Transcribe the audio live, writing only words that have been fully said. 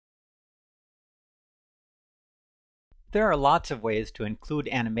There are lots of ways to include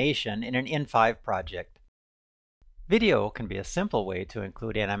animation in an in5 project. Video can be a simple way to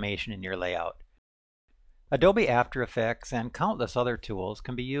include animation in your layout. Adobe After Effects and countless other tools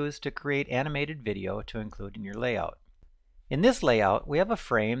can be used to create animated video to include in your layout. In this layout, we have a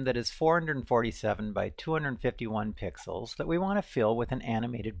frame that is 447 by 251 pixels that we want to fill with an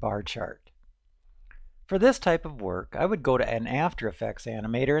animated bar chart. For this type of work, I would go to an After Effects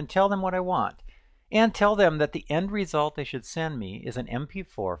animator and tell them what I want, and tell them that the end result they should send me is an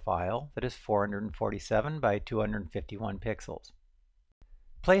MP4 file that is 447 by 251 pixels.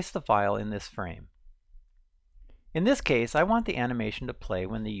 Place the file in this frame. In this case, I want the animation to play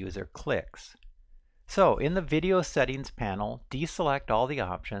when the user clicks. So, in the Video Settings panel, deselect all the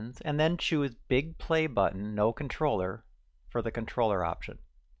options and then choose Big Play button, No Controller for the controller option.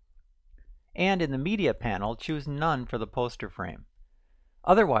 And in the Media panel, choose None for the poster frame.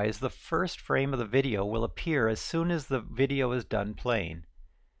 Otherwise, the first frame of the video will appear as soon as the video is done playing.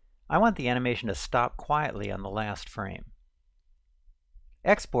 I want the animation to stop quietly on the last frame.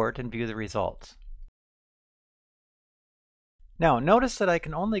 Export and view the results. Now, notice that I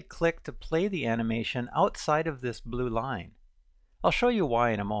can only click to play the animation outside of this blue line. I'll show you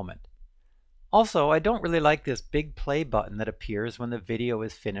why in a moment. Also, I don't really like this big play button that appears when the video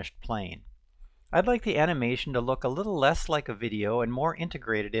is finished playing. I'd like the animation to look a little less like a video and more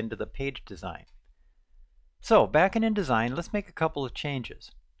integrated into the page design. So, back in InDesign, let's make a couple of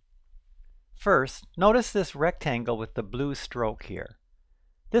changes. First, notice this rectangle with the blue stroke here.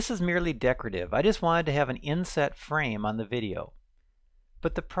 This is merely decorative. I just wanted to have an inset frame on the video.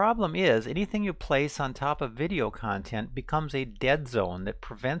 But the problem is, anything you place on top of video content becomes a dead zone that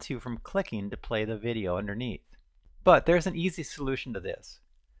prevents you from clicking to play the video underneath. But there's an easy solution to this.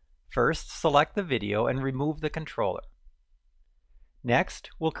 First, select the video and remove the controller. Next,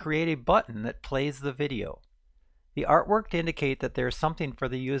 we'll create a button that plays the video. The artwork to indicate that there's something for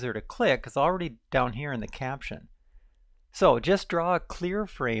the user to click is already down here in the caption. So just draw a clear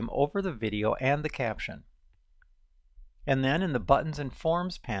frame over the video and the caption. And then in the Buttons and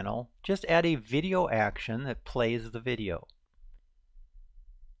Forms panel, just add a video action that plays the video.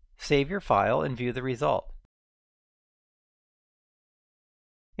 Save your file and view the result.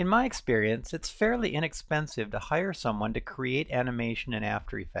 In my experience, it's fairly inexpensive to hire someone to create animation in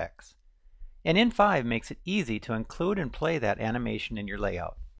After Effects. And in5 makes it easy to include and play that animation in your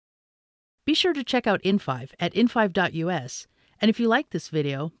layout. Be sure to check out in5 at in5.us, and if you like this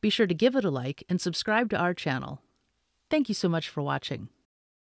video, be sure to give it a like and subscribe to our channel. Thank you so much for watching.